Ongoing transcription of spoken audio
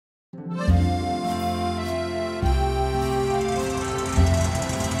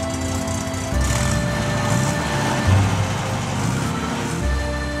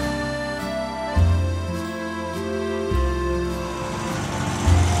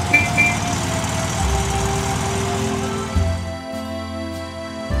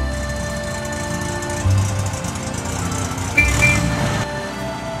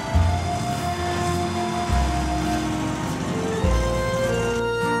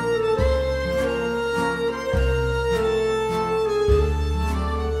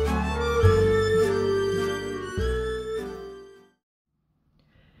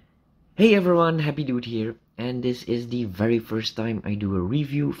Hey everyone, Happy Dude here, and this is the very first time I do a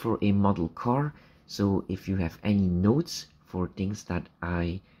review for a model car. So if you have any notes for things that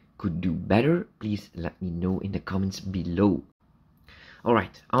I could do better, please let me know in the comments below.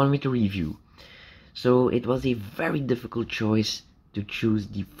 Alright, on with the review. So it was a very difficult choice to choose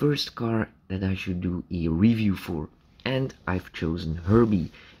the first car that I should do a review for, and I've chosen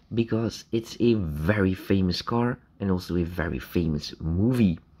Herbie because it's a very famous car and also a very famous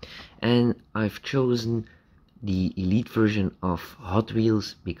movie. And I've chosen the elite version of Hot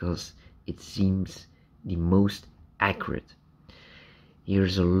Wheels because it seems the most accurate.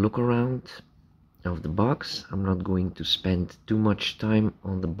 Here's a look around of the box. I'm not going to spend too much time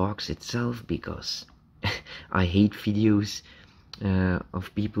on the box itself because I hate videos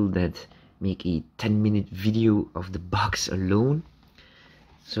of people that make a 10-minute video of the box alone.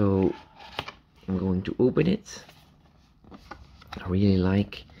 So I'm going to open it. I really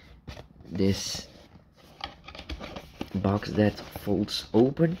like this box that folds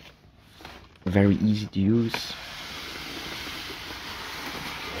open, very easy to use.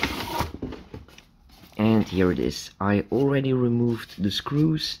 And here it is. I already removed the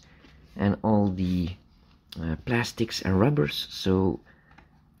screws and all the plastics and rubbers, so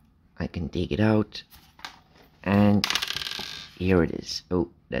I can take it out. And here it is. Oh,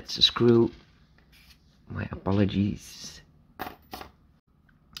 that's a screw, my apologies.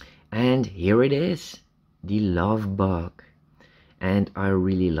 And here it is, the love bug, and I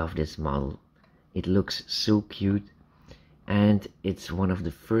really love this model. It looks so cute, and it's one of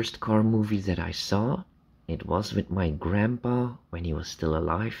the first car movies that I saw. It was with my grandpa when he was still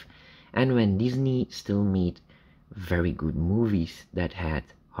alive, and when Disney still made very good movies that had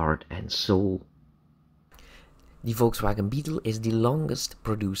heart and soul. The Volkswagen Beetle is the longest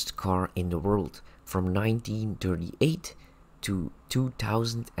produced car in the world, from 1938 to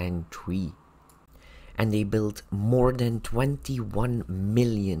 2003, and they built more than 21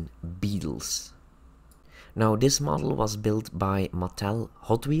 million Beetles. Now this model was built by Mattel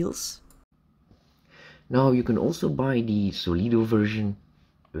Hot Wheels. Now you can also buy the Solido version,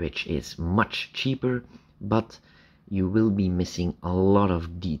 which is much cheaper, but you will be missing a lot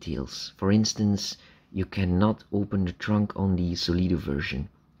of details. For instance, you cannot open the trunk on the Solido version.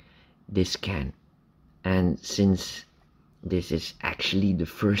 This can, and since this is actually the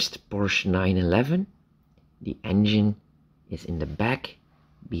first Porsche 911. The engine is in the back,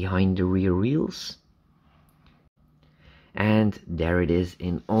 behind the rear wheels. And there it is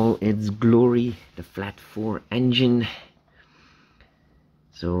in all its glory, the flat 4 engine.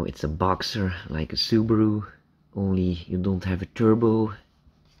 So it's a boxer like a Subaru, only you don't have a turbo.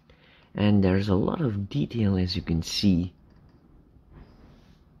 And there's a lot of detail, as you can see.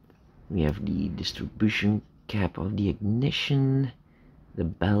 We have the distribution cap of the ignition, the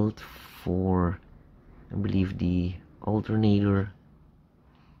belt for, I believe, the alternator,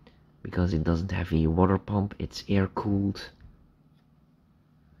 because it doesn't have a water pump, it's air cooled.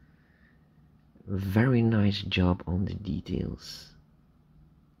 Very nice job on the details.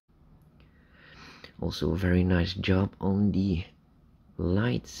 Also a very nice job on the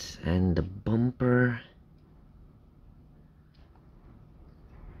lights and the bumper.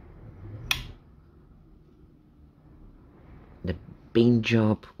 The paint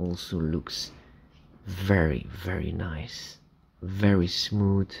job also looks very nice, very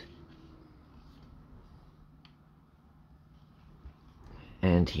smooth.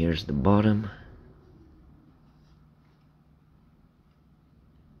 And here's the bottom.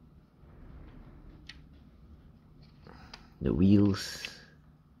 The wheels.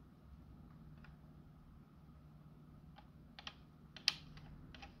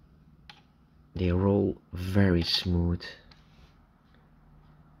 They roll very smooth.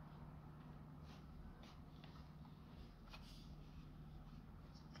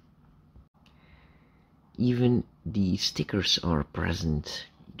 Even the stickers are present,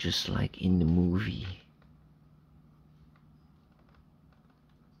 just like in the movie.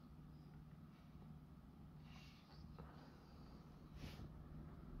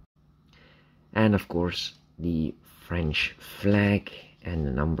 And of course the French flag and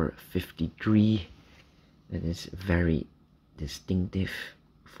the number 53. That is very distinctive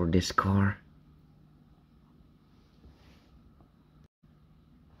for this car.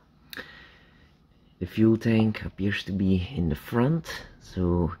 The fuel tank appears to be in the front,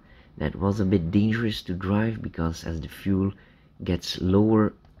 so that was a bit dangerous to drive, because as the fuel gets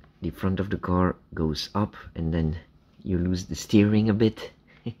lower, the front of the car goes up and then you lose the steering a bit.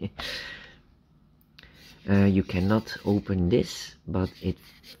 You cannot open this, but it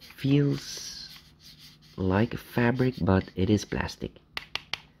feels like a fabric, but it is plastic.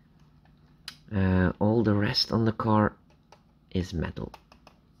 All the rest on the car is metal.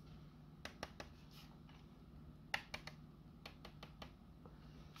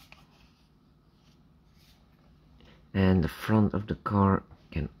 And the front of the car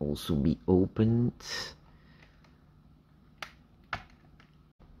can also be opened.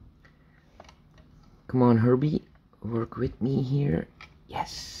 Come on, Herbie, work with me here.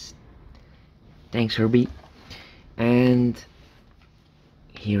 Yes, thanks, Herbie. And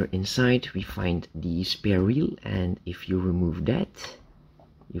here inside we find the spare wheel, and if you remove that,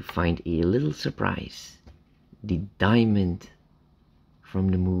 you find a little surprise, the diamond from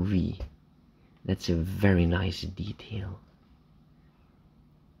the movie. That's a very nice detail.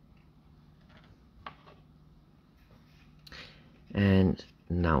 And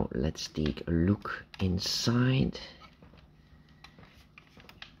now let's take a look inside.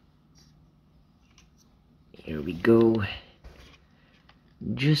 Here we go.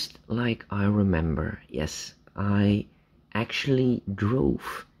 Just like I remember, yes, I actually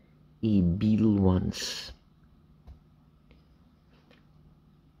drove a Beetle once.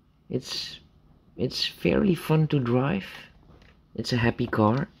 It's fairly fun to drive. It's a happy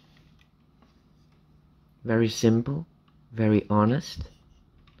car. Very simple, very honest.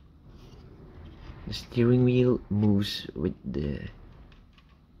 The steering wheel moves with the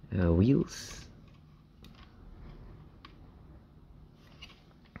wheels.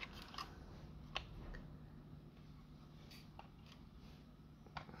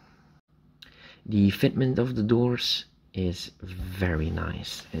 The fitment of the doors is very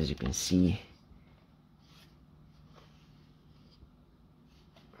nice, as you can see.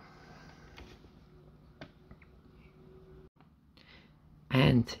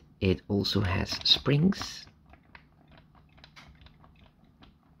 And it also has springs.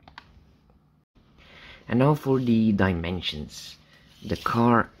 And now for the dimensions. The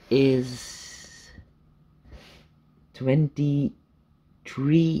car is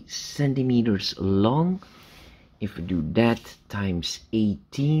 23 centimeters long. If we do that times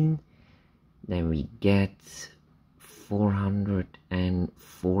 18, then we get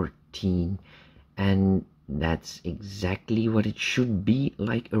 414, and that's exactly what it should be,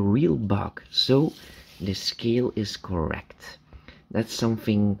 like a real bug. So the scale is correct. That's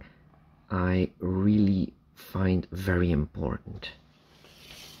something I really find very important.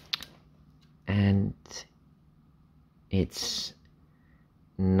 And it's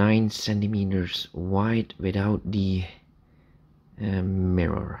 9 centimeters wide without the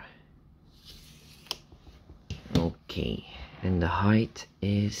mirror. Okay, and the height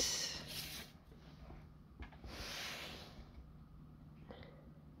is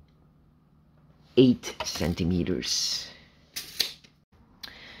 8 centimeters.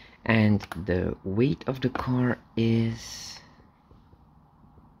 And the weight of the car is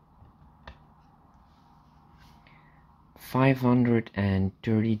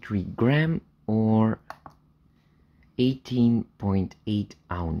 533 grams, or 18.8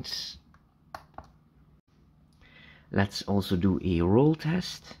 ounce. Let's also do a roll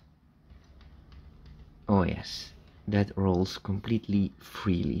test. Oh yes, that rolls completely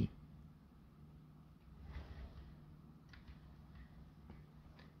freely.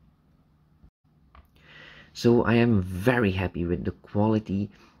 So I am very happy with the quality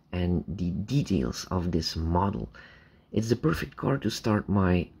and the details of this model. It's the perfect car to start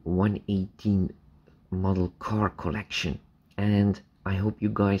my 118 model car collection, and I hope you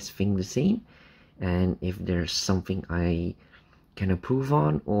guys think the same. And if there's something I can improve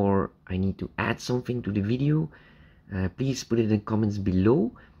on, or I need to add something to the video, please put it in the comments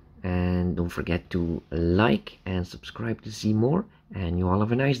below. And don't forget to like and subscribe to see more. And you all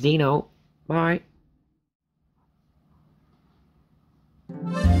have a nice day now. Bye.